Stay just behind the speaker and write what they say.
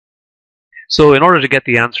So in order to get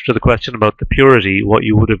the answer to the question about the purity, what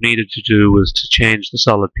you would have needed to do was to change the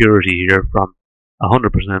solid purity here from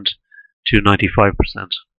 100% to 95%.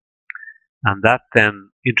 And that then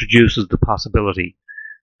introduces the possibility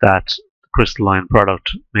that the crystalline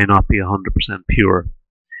product may not be 100% pure,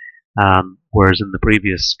 whereas in the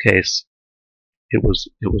previous case it was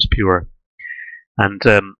pure. And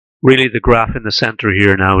really the graph in the center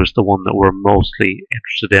here now is the one that we're mostly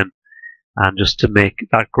interested in. And just to make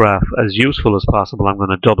that graph as useful as possible, I'm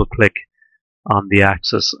going to double click on the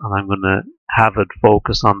axis and I'm going to have it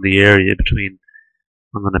focus on the area between,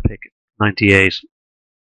 I'm going to pick 98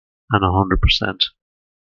 and 100%.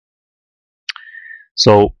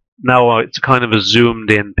 So now it's kind of a zoomed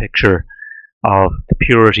in picture of the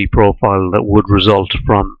purity profile that would result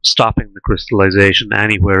from stopping the crystallization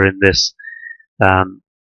anywhere in this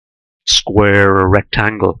square or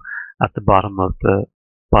rectangle at the bottom of the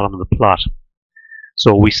plot.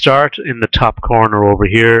 So we start in the top corner over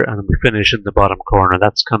here and we finish in the bottom corner.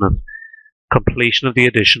 That's kind of completion of the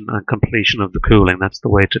addition and completion of the cooling. That's the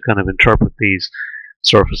way to kind of interpret these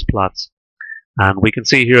surface plots. And we can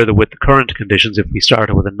see here that with the current conditions, if we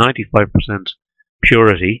started with a 95%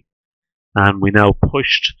 purity and we now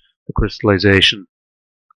pushed the crystallization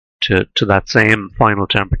to that same final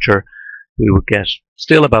temperature, we would get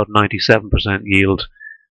still about 97% yield,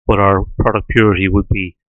 but our product purity would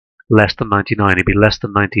be less than 99. It'd be less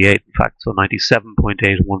than 98, in fact, so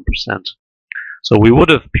 97.81%. So we would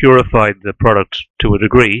have purified the product to a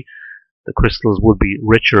degree. The crystals would be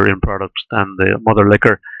richer in product than the mother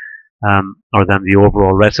liquor, or than the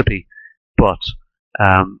overall recipe, but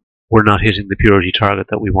we're not hitting the purity target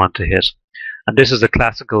that we want to hit. And this is a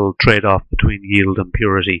classical trade-off between yield and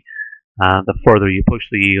purity. The further you push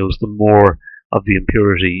the yields, the more of the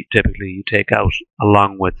impurity typically you take out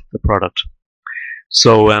along with the product.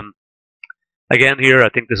 So again here, I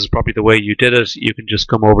think this is probably the way you did it. You can just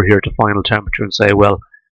come over here to final temperature and say, well,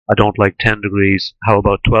 I don't like 10 degrees, how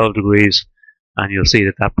about 12 degrees? And you'll see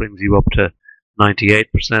that that brings you up to 98%,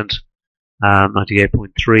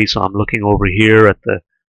 98.3. So I'm looking over here at the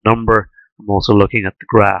number. I'm also looking at the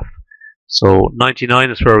graph. So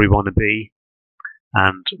 99 is where we want to be,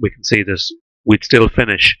 and we can see this. We'd still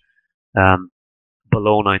finish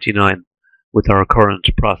below 99 with our current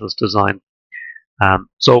process design.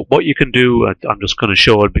 So what you can do, I'm just going to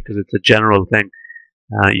show it because it's a general thing.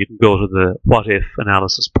 You can go to the what if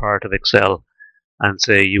analysis part of Excel and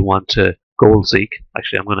say you want to goal seek.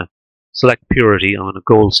 Actually, I'm going to select purity. I'm going to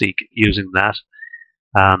goal seek using that.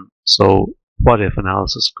 So what if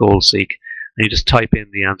analysis goal seek, and you just type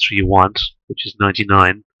in the answer you want, which is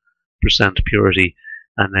 99% purity,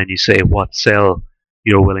 and then you say what cell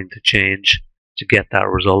you're willing to change to get that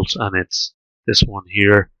result, and it's this one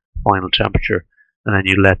here, final temperature, and then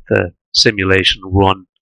you let the simulation run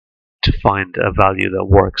to find a value that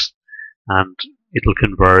works, and it'll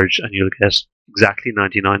converge and you'll get exactly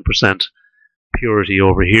 99% purity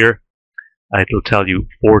over here. It'll tell you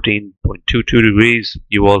 14.22 degrees.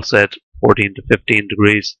 You all said 14 to 15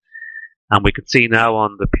 degrees, and we can see now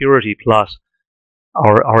on the purity plot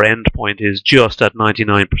our end point is just at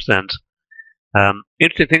 99%.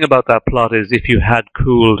 Interesting thing about that plot is if you had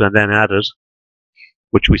cooled and then added,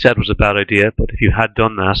 which we said was a bad idea, but if you had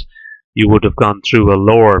done that, you would have gone through a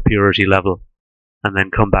lower purity level and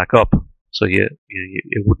then come back up. So it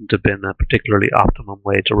wouldn't have been a particularly optimum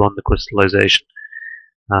way to run the crystallization.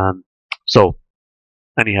 So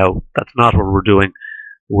anyhow, that's not what we're doing.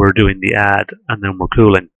 We're doing the add and then we're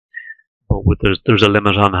cooling. But there's a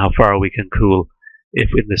limit on how far we can cool if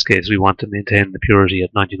in this case we want to maintain the purity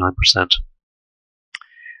at 99%.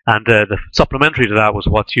 And the supplementary to that was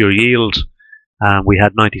what's your yield? We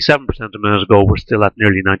had 97% a minute ago. We're still at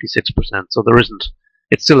nearly 96%. So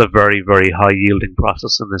it's still a very, very high yielding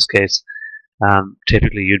process in this case.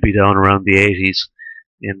 Typically you'd be down around the 80s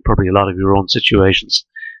in probably a lot of your own situations.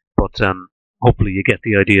 But hopefully you get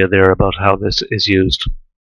the idea there about how this is used.